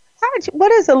 Lexicon.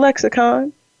 What is a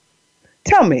lexicon?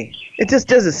 Tell me. It just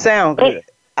doesn't sound good.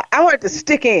 I want it to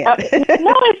stick in. No,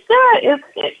 it's good.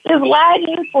 It's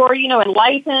Latin for,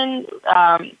 enlightened,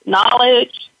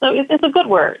 knowledge. So it's a good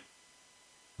word.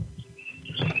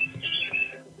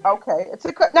 Okay.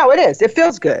 No, it is. It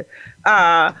feels good.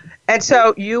 And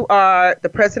so you are the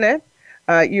president.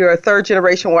 You're a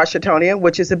third-generation Washingtonian,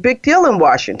 which is a big deal in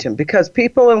Washington because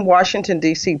people in Washington,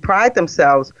 D.C. pride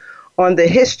themselves on the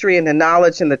history and the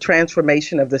knowledge and the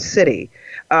transformation of the city.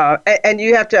 And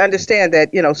you have to understand that,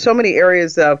 so many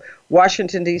areas of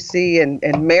Washington, D.C.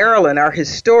 and Maryland are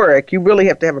historic. You really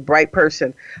have to have a bright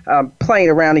person playing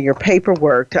around in your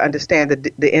paperwork to understand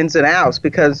the ins and outs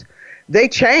because they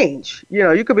change.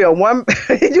 You could be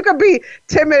you could be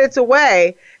 10 minutes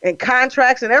away and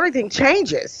contracts and everything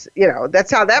changes.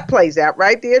 That's how that plays out,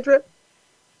 right, Deirdre?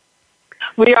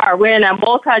 We are. We're in a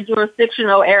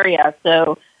multi-jurisdictional area,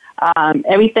 so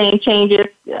everything changes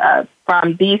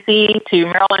from D.C. to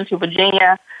Maryland to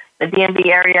Virginia, the DMV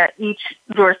area. Each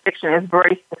jurisdiction is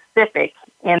very specific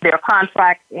in their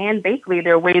contracts and basically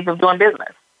their ways of doing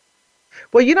business.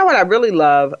 Well, you know what I really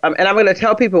love, and I'm going to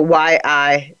tell people why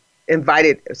I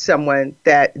invited someone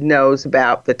that knows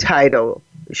about the title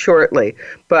shortly.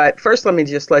 But first, let me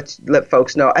just let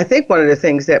folks know. I think one of the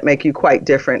things that make you quite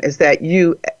different is that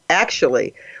you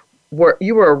actually were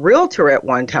a realtor at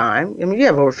one time. I mean, you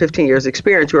have over 15 years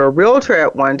experience. You were a realtor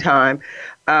at one time,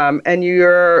 and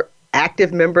you're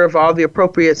active member of all the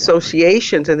appropriate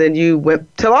associations, and then you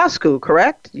went to law school,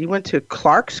 correct? You went to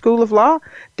Clark School of Law,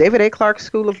 David A. Clark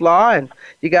School of Law, and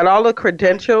you got all the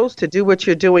credentials to do what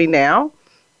you're doing now.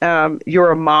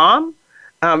 You're a mom,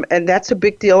 and that's a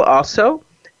big deal also.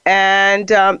 And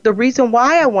the reason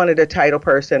why I wanted a title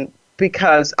person,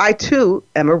 because I, too,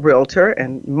 am a realtor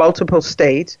in multiple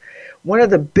states. One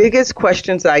of the biggest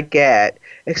questions I get,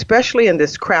 especially in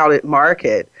this crowded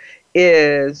market,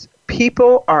 is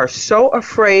people are so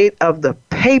afraid of the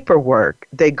paperwork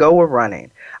they go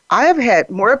running. I have had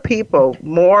more people,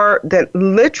 more than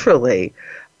literally,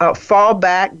 fall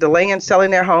back, delaying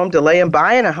selling their home, delaying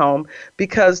buying a home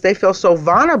because they feel so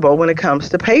vulnerable when it comes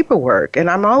to paperwork. And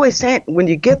I'm always saying, when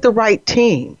you get the right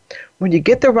team, when you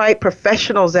get the right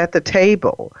professionals at the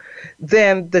table,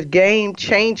 then the game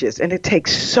changes and it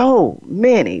takes so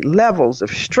many levels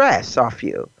of stress off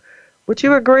you. Would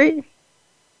you agree?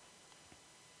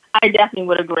 I definitely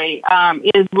would agree.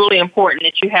 It is really important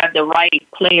that you have the right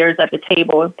players at the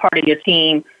table as part of your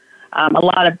team. A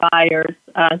lot of buyers,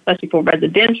 especially for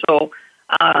residential,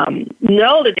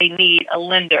 know that they need a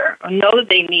lender or know that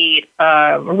they need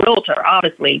a realtor,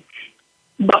 obviously,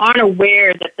 but aren't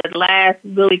aware that the last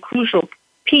really crucial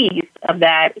piece of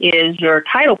that is your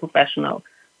title professional.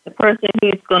 the person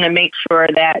who's going to make sure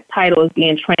that title is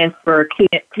being transferred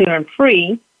clear and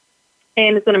free,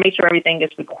 and it's going to make sure everything is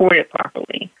recorded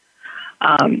properly.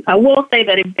 I will say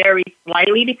that it varies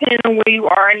slightly depending on where you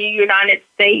are in the United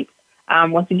States.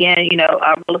 Once again,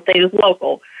 real estate is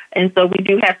local. And so we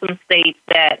do have some states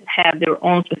that have their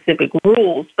own specific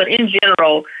rules. But in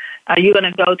general, you're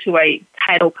going to go to a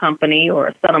title company or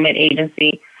a settlement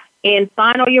agency and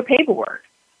sign all your paperwork.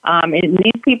 And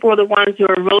these people are the ones who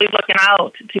are really looking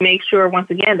out to make sure, once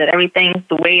again, that everything's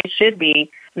the way it should be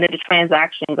and that the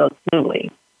transaction goes smoothly.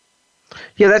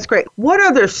 Yeah, that's great. What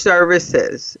other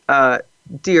services,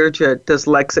 Deirdre, does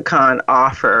Lexicon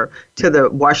offer to the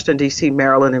Washington, D.C.,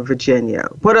 Maryland, and Virginia?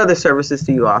 What other services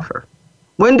do you offer?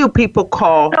 When do people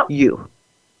call you?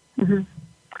 Mm-hmm.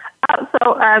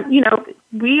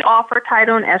 We offer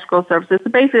title and escrow services. So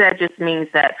basically, that just means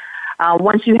that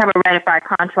once you have a ratified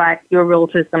contract, your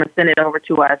realtor is going to send it over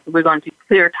to us. We're going to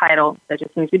clear title. That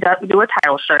just means we do a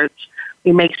title search.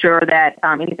 We make sure that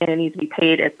anything that needs to be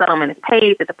paid as settlement is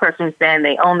paid, that the person who's saying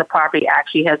they own the property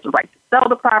actually has the right to sell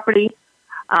the property.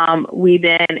 We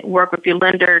then work with your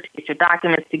lender to get your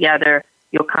documents together.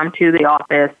 You'll come to the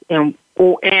office or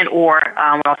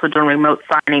we're also doing remote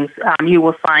signings. You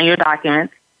will sign your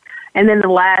documents. And then the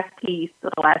last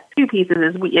two pieces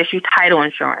is we issue title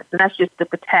insurance. And that's just to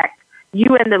protect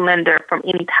you and the lender from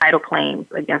any title claims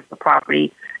against the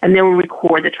property. And then we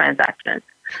record the transaction.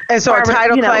 And so a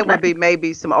title claim would be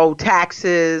maybe some old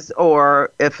taxes,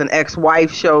 or if an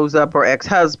ex-wife shows up or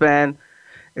ex-husband.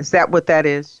 Is that what that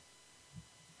is?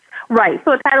 Right.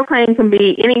 So a title claim can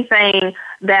be anything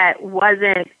that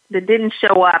didn't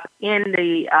show up in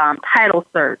the title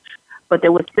search, but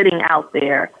that was sitting out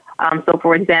there. So,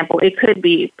 for example, it could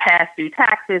be past due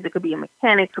taxes. It could be a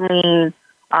mechanics lien.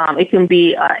 It can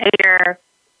be heir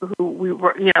who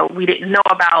we didn't know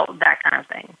about, that kind of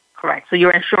thing. Correct. So your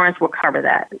insurance will cover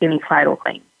that, any title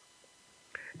claim.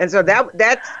 And so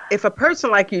that's if a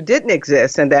person like you didn't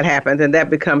exist and that happened, then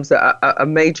that becomes a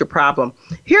major problem.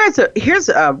 Here's what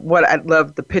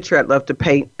the picture I'd love to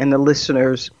paint in the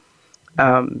listeners'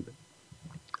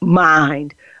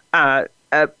 mind.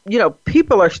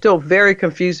 People are still very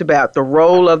confused about the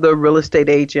role of the real estate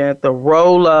agent, the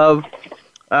role of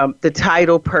the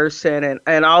title person,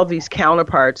 and all these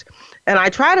counterparts. And I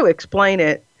try to explain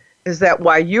it is that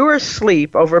while you're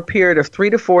asleep over a period of 3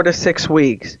 to 4 to 6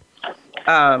 weeks,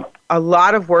 a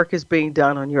lot of work is being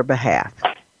done on your behalf,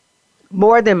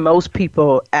 more than most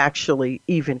people actually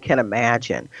even can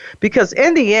imagine. Because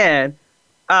in the end,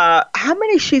 how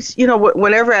many sheets,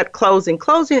 whenever at closing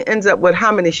ends up with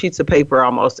how many sheets of paper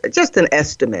almost, just an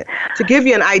estimate, to give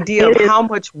you an idea of how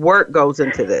much work goes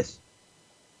into this.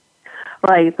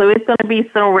 Right. So it's going to be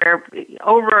somewhere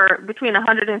over between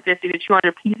 150 to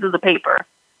 200 pieces of paper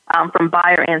from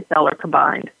buyer and seller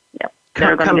combined. Yep.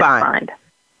 They're going to get signed.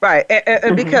 Right.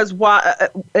 And because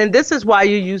and this is why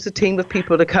you use a team of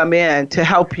people to come in to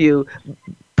help you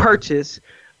purchase,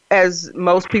 as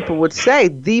most people would say,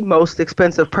 the most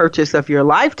expensive purchase of your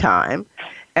lifetime.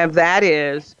 And that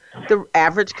is the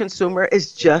average consumer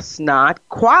is just not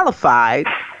qualified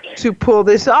to pull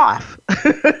this off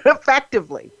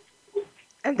effectively.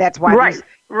 And that's why.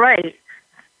 Right.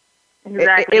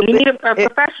 Exactly. You need a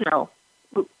professional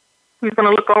who's going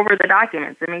to look over the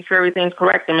documents and make sure everything's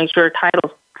correct and make sure the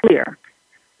title's clear.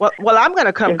 Well, I'm going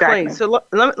to come clean. So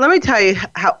let me tell you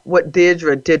what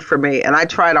Deirdre did for me. And I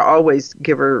try to always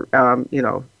give her,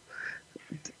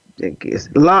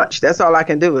 lunch. That's all I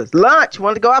can do is lunch.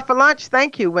 Want to go out for lunch?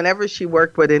 Thank you. Whenever she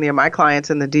worked with any of my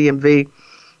clients in the DMV,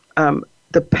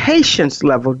 the patience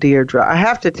level, Deirdre, I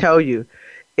have to tell you,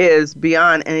 is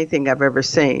beyond anything I've ever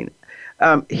seen.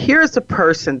 Here's a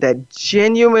person that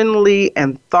genuinely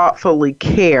and thoughtfully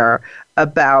care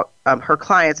about her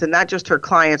clients, and not just her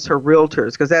clients, her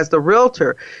realtors, because as the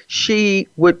realtor, she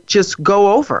would just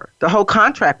go over the whole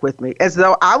contract with me as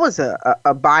though I was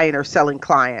a buying or selling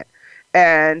client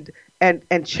and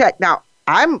check. Now,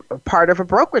 I'm a part of a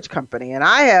brokerage company, and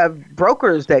I have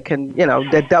brokers that can,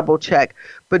 that double check.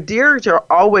 But Deirdre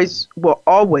will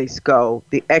always go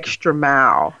the extra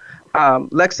mile,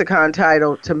 Lexicon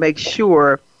Title, to make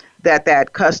sure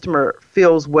that customer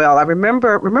feels well. I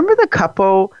remember the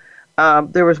couple.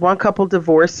 There was one couple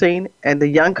divorcing, and the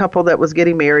young couple that was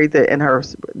getting married, the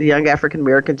young African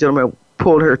American gentleman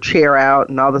pulled her chair out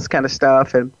and all this kind of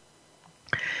stuff, and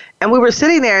we were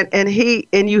sitting there, and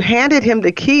you handed him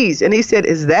the keys, and he said,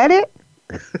 "Is that it?"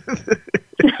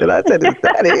 And I said, "Is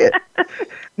that it?"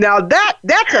 Now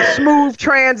that's a smooth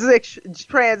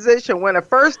transition when a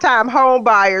first-time home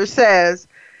buyer says,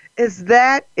 "Is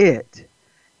that it?"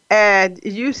 And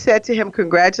you said to him,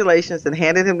 "Congratulations," and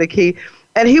handed him the key.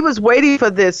 and he was waiting for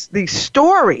these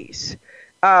stories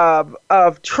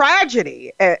of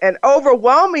tragedy and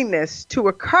overwhelmingness to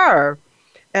occur,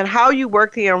 and how you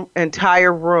work the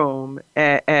entire room,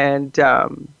 and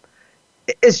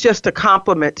it's just a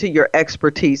compliment to your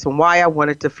expertise, and why I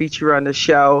wanted to feature you on the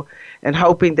show, and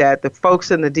hoping that the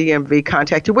folks in the DMV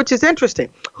contact you, which is interesting.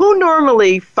 Who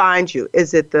normally finds you?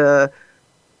 Is it the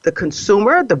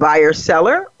consumer, the buyer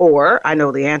seller, or I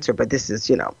know the answer, but this is,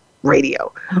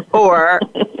 radio, or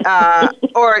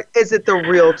is it the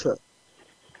realtor?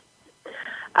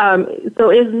 So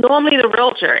it's normally the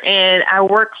realtor, and I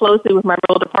work closely with my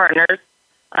realtor partners,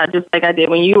 just like I did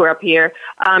when you were up here,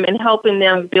 and helping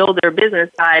them build their business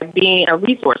by being a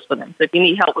resource for them. So if you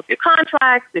need help with your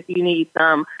contracts, if you need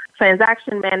some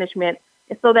transaction management,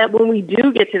 so that when we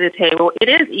do get to the table, it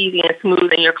is easy and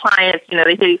smooth, and your clients, they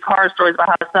hear these horror stories about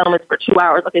how the settlement's for 2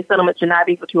 hours. Okay, settlement should not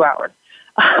be for 2 hours.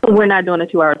 We're not doing a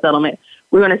 2-hour settlement.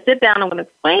 We're going to sit down and we're going to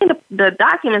explain the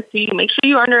documents to you, make sure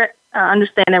you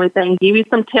understand everything, give you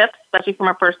some tips, especially for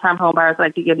my first-time home buyers. I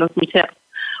like to give them some tips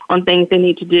on things they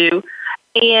need to do.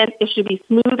 And it should be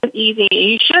smooth and easy. And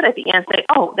you should, at the end, say,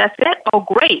 oh, that's it? Oh,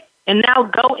 great. And now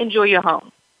go enjoy your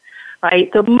home. Right?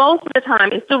 So most of the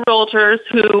time, it's the realtors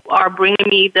who are bringing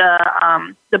me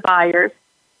the buyers,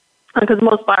 because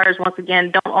most buyers, once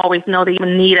again, don't always know they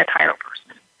even need a title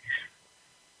person.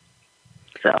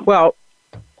 So. Well,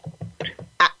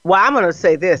 I'm going to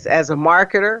say this. As a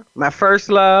marketer, my first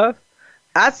love,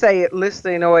 I say it,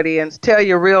 listening audience, tell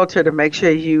your realtor to make sure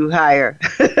you hire.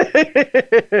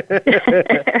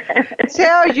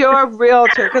 Tell your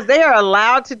realtor, because they are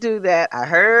allowed to do that. I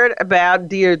heard about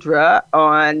Deirdre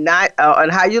on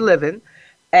How You Living,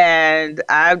 and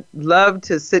I love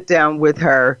to sit down with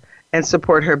her and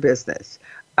support her business.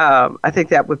 I think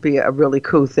that would be a really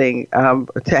cool thing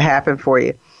to happen for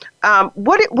you.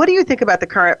 What do you think about the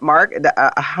current market,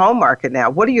 the home market now?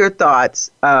 What are your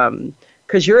thoughts?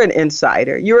 Because you're an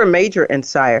insider, you're a major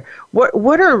insider.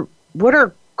 What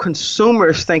are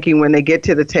consumers thinking when they get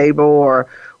to the table, or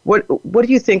what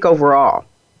do you think overall?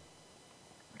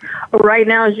 Right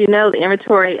now, as you know, the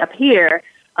inventory up here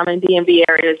in DMV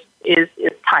areas is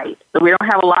tight. So we don't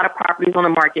have a lot of properties on the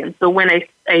market. And so when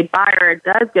a buyer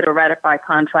does get a ratified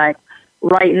contract,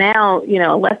 right now,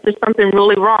 unless there's something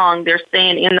really wrong, they're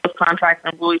staying in those contracts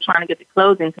and really trying to get to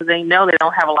closing because they know they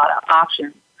don't have a lot of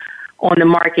options on the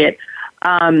market.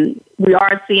 We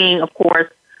are seeing, of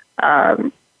course,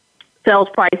 sales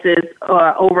prices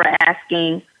over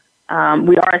asking.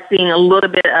 We are seeing a little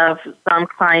bit of some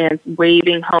clients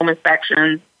waiving home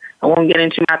inspections. I won't get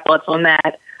into my thoughts on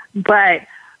that. But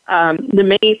the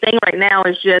main thing right now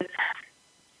is just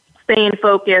staying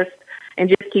focused and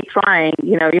just keep trying.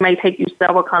 It may take you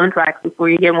several contracts before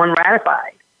you get one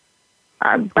ratified.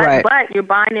 But you're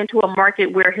buying into a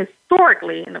market where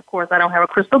historically, and of course I don't have a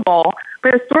crystal ball,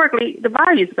 but historically the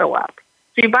values go up.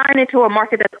 So you're buying into a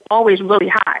market that's always really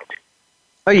high.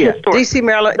 Oh, yeah. D.C.,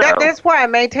 Maryland. So, that's why I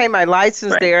maintain my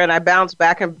license there, and I bounce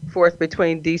back and forth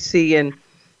between D.C. and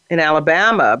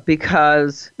Alabama,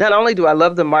 because not only do I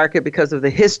love the market because of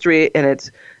the history and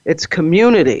its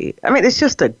community. I mean, it's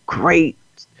just a great,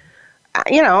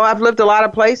 I've lived a lot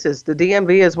of places. The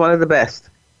DMV is one of the best.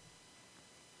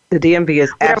 The DMV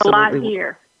is absolutely. We have a lot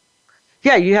here.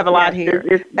 Yeah, you have a lot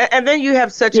here. And then you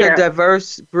have such a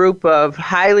diverse group of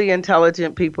highly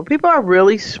intelligent people. People are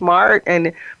really smart,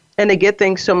 and they get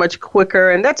things so much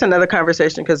quicker. And that's another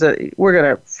conversation, because we're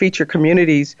going to feature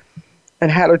communities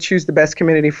and how to choose the best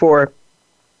community for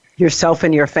yourself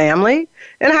and your family,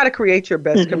 and how to create your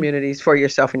best communities for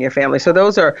yourself and your family. So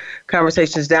those are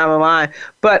conversations down the line.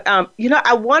 But,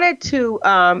 I wanted to,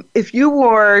 if you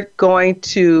were going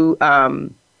to,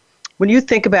 when you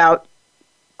think about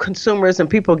consumers and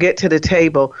people get to the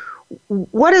table,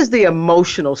 what is the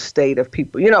emotional state of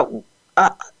people?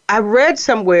 I read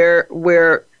somewhere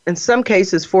where in some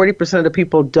cases 40% of the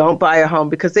people don't buy a home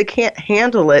because they can't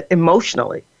handle it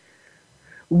emotionally.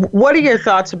 What are your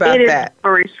thoughts about that? It is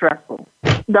very stressful.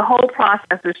 The whole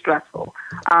process is stressful.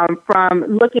 From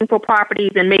looking for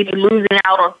properties and maybe losing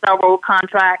out on several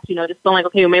contracts, just feeling like,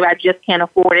 okay, well, maybe I just can't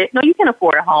afford it. No, you can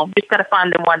afford a home. You just got to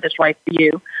find the one that's right for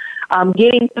you.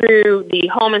 Getting through the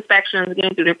home inspections,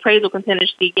 getting through the appraisal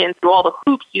contingency, getting through all the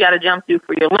hoops you got to jump through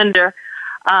for your lender.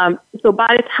 So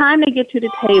by the time they get to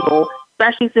the table,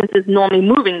 especially since it's normally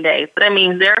moving day, so that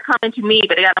means they're coming to me,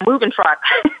 but they got a moving truck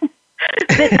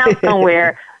sitting out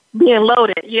somewhere being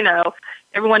loaded.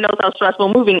 Everyone knows how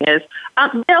stressful moving is.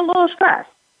 They're a little stressed.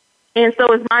 And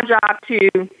so it's my job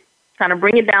to kind of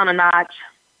bring it down a notch,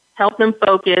 help them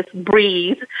focus,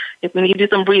 breathe, if we need to do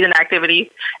some breathing activities,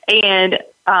 and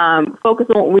focus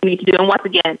on what we need to do. And once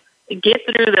again, get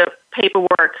through the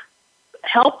paperwork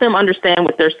help them understand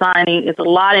what they're signing. It's a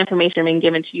lot of information being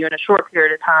given to you in a short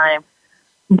period of time,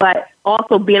 but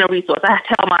also being a resource. I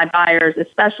tell my buyers,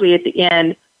 especially at the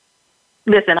end,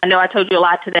 listen, I know I told you a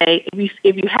lot today.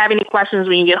 If you have any questions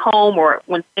when you get home or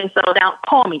when things settle down,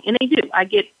 call me. And they do. I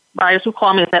get buyers who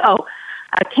call me and say, oh,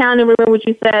 I can't remember what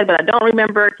you said, but I don't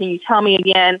remember. Can you tell me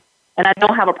again? And I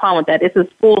don't have a problem with that. This is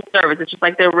full service. It's just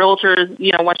like they're realtors.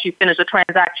 You know, once you finish a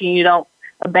transaction, you don't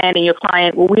abandon your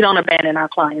client. Well, we don't abandon our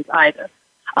clients either.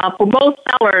 For most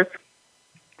sellers,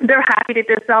 they're happy that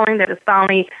they're selling, that it's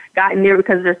finally gotten there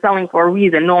because they're selling for a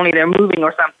reason. Normally they're moving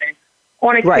or something.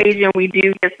 On occasion, we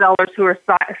do get sellers who are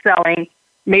selling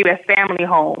maybe a family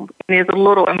home, and it's a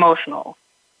little emotional.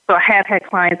 So I have had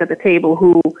clients at the table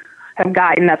who have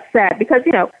gotten upset because,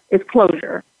 you know, it's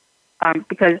closure.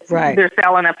 Because they're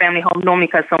selling a family home normally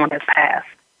because someone has passed.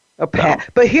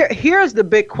 But here's the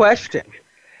big question,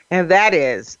 and that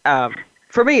is,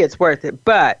 for me, it's worth it.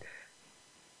 But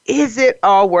is it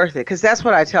all worth it? Because that's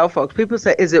what I tell folks. People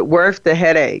say, is it worth the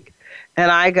headache? And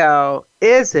I go,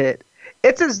 is it?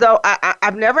 It's as though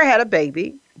I've never had a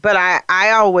baby, but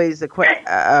I always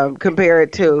compare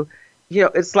it to, you know,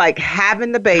 it's like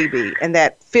having the baby and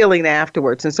that feeling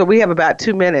afterwards. And so we have about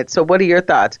 2 minutes. So what are your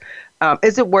thoughts?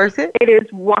 Is it worth it? It is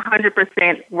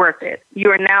 100% worth it. You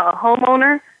are now a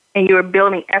homeowner, and you are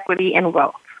building equity and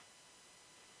wealth.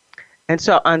 And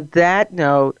so on that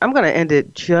note, I'm going to end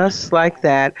it just like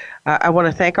that. I want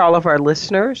to thank all of our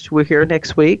listeners. We're here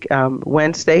next week,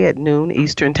 Wednesday at noon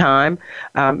Eastern Time.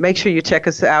 Make sure you check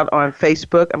us out on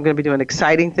Facebook. I'm going to be doing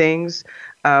exciting things.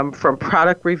 From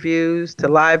product reviews to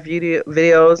live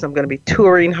videos. I'm going to be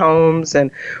touring homes, and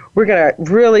we're going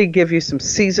to really give you some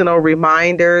seasonal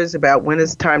reminders about when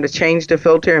it's time to change the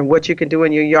filter and what you can do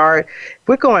in your yard.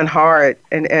 We're going hard,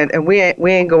 and we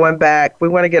ain't going back. We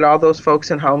want to get all those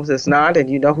folks in homes that's not, and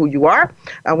you know who you are.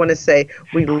 I want to say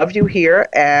we love you here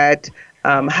at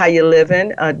How You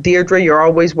Living. Deirdre, you're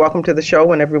always welcome to the show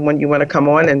whenever you want to come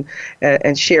on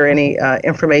and share any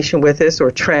information with us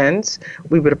or trends.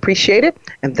 We would appreciate it.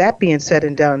 And that being said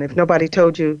and done, if nobody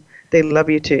told you they love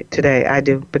you today, I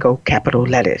do. Big old capital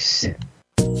letters.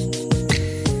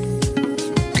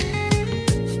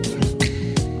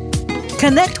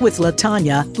 Connect with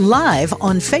LaTanya live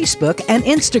on Facebook and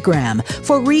Instagram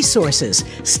for resources,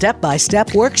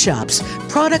 step-by-step workshops,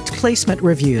 product placement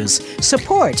reviews,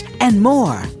 support, and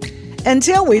more.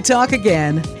 Until we talk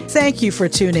again, thank you for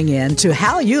tuning in to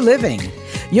How You Living.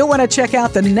 You'll want to check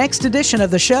out the next edition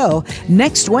of the show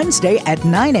next Wednesday at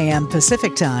 9 a.m.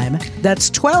 Pacific Time.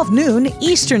 That's 12 noon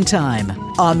Eastern Time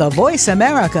on the Voice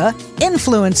America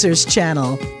Influencers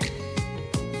Channel.